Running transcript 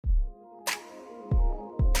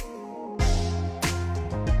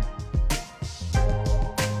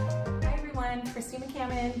Christine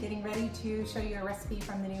McCammon, getting ready to show you a recipe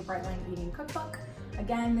from the new Brightline Eating Cookbook.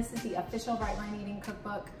 Again, this is the official Brightline Eating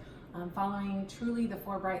Cookbook, following truly the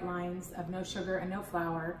 4 bright lines of no sugar and no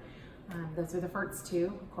flour. Those are the first 2.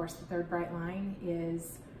 Of course, the 3rd bright line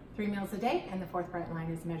is 3 meals a day, and the 4th bright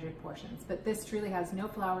line is measured portions. But this truly has no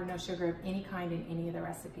flour, no sugar of any kind in any of the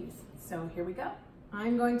recipes. So here we go.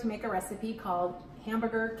 I'm going to make a recipe called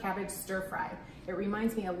Hamburger Cabbage Stir Fry. It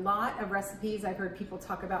reminds me a lot of recipes I've heard people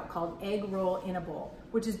talk about called egg roll in a bowl,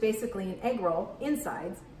 which is basically an egg roll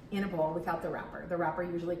insides in a bowl without the wrapper. The wrapper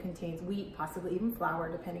usually contains wheat, possibly even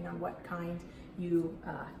flour, depending on what kind you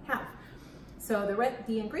have. So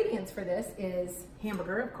the ingredients for this is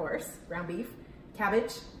hamburger, of course, ground beef,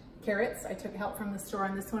 cabbage, carrots. I took help from the store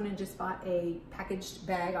on this one and just bought a packaged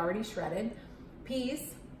bag already shredded,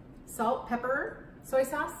 peas, salt, pepper, soy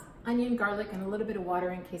sauce, onion, garlic, and a little bit of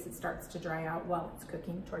water in case it starts to dry out while it's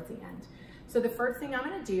cooking towards the end. So the first thing I'm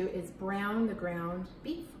gonna do is brown the ground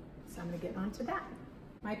beef. So I'm gonna get onto that.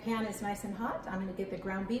 My pan is nice and hot. I'm gonna get the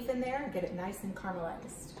ground beef in there and get it nice and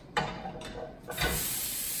caramelized.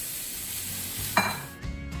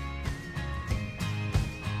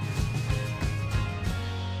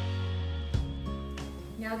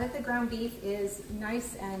 Now that the ground beef is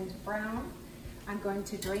nice and brown, I'm going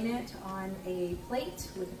to drain it on a plate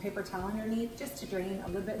with a paper towel underneath just to drain a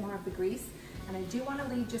little bit more of the grease. And I do want to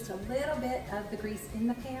leave just a little bit of the grease in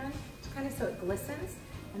the pan, kind of so it glistens.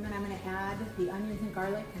 And then I'm going to add the onions and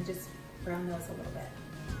garlic and just brown those a little bit.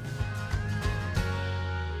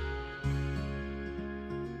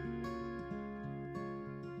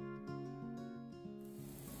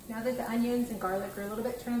 Now that the onions and garlic are a little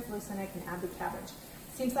bit translucent, I can add the cabbage.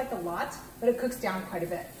 Seems like a lot, but it cooks down quite a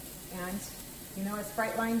bit. And you know, as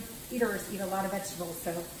Brightline eaters eat a lot of vegetables,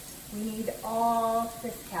 so we need all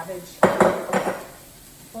this cabbage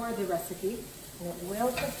for the recipe. And it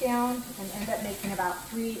will cook down and end up making about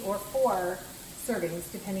 3 or 4 servings,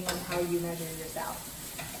 depending on how you measure yours out.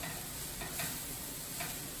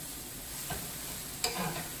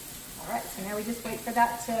 All right, so now we just wait for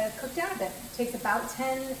that to cook down a bit. It takes about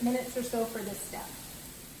 10 minutes or so for this step.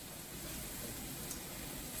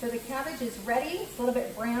 So the cabbage is ready. It's a little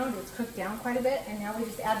bit browned. It's cooked down quite a bit. And now we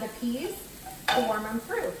just add the peas to warm them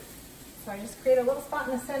through. So I just create a little spot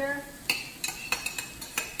in the center. Get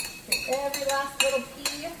every last little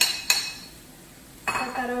pea.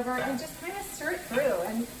 Put that over and just kind of stir it through.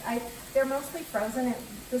 And they're mostly frozen.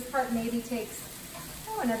 This part maybe takes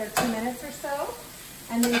another 2 minutes or so.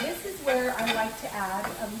 And then this is where I like to add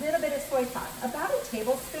a little bit of soy sauce, about a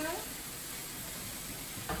tablespoon.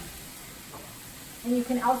 And you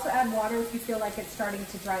can also add water if you feel like it's starting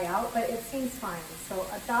to dry out, but it seems fine. So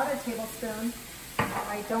about a tablespoon.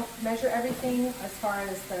 I don't measure everything as far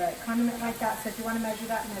as the condiment like that, so if you want to measure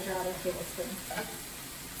that, measure out a tablespoon.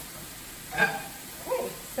 Okay,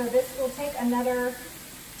 so this will take another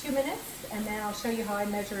 2 minutes, and then I'll show you how I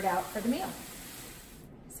measure it out for the meal.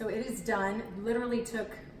 So it is done. Literally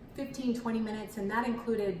took 15-20 minutes, and that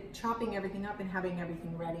included chopping everything up and having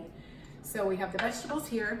everything ready. So we have the vegetables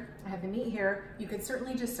here, I have the meat here. You could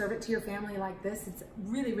certainly just serve it to your family like this. It's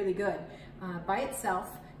really, really good. By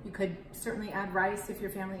itself, you could certainly add rice if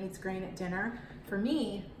your family eats grain at dinner. For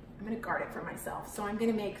me, I'm gonna guard it for myself. So I'm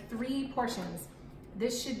gonna make 3 portions.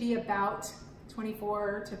 This should be about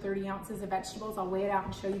 24 to 30 ounces of vegetables. I'll weigh it out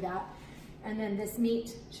and show you that. And then this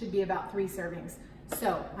meat should be about 3 servings.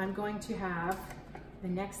 So I'm going to have the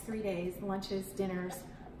next 3 days, lunches, dinners,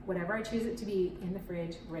 whatever I choose it to be, in the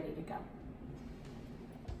fridge, ready to go.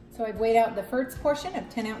 So I've weighed out the first portion of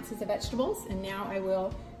 10 ounces of vegetables, and now I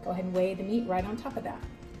will go ahead and weigh the meat right on top of that.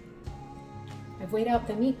 I've weighed out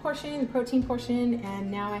the meat portion, the protein portion, and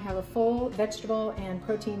now I have a full vegetable and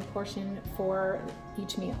protein portion for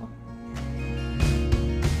each meal.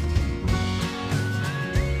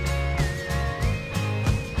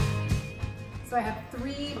 So I have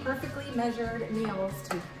 3 perfectly measured meals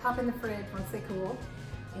to pop in the fridge once they cool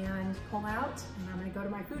and pull out, and I'm gonna go to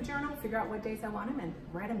my food journal, figure out what days I want them, and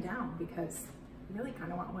write them down, because I really kind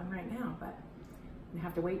of want one right now, but I'm gonna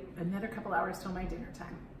have to wait another couple hours till my dinner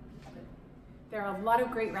time. But there are a lot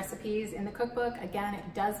of great recipes in the cookbook. Again,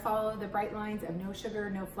 it does follow the bright lines of no sugar,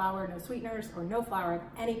 no flour, no sweeteners, or no flour of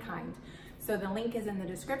any kind. So the link is in the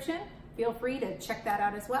description. Feel free to check that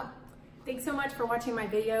out as well. Thanks so much for watching my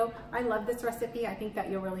video. I love this recipe. I think that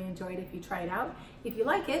you'll really enjoy it if you try it out. If you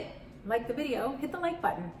like it, like the video, hit the like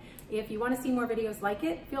button. If you want to see more videos like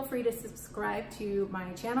it, feel free to subscribe to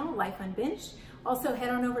my channel, Life Unbinged. Also, head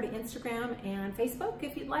on over to Instagram and Facebook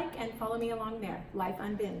if you'd like, and follow me along there, Life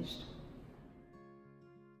Unbinged.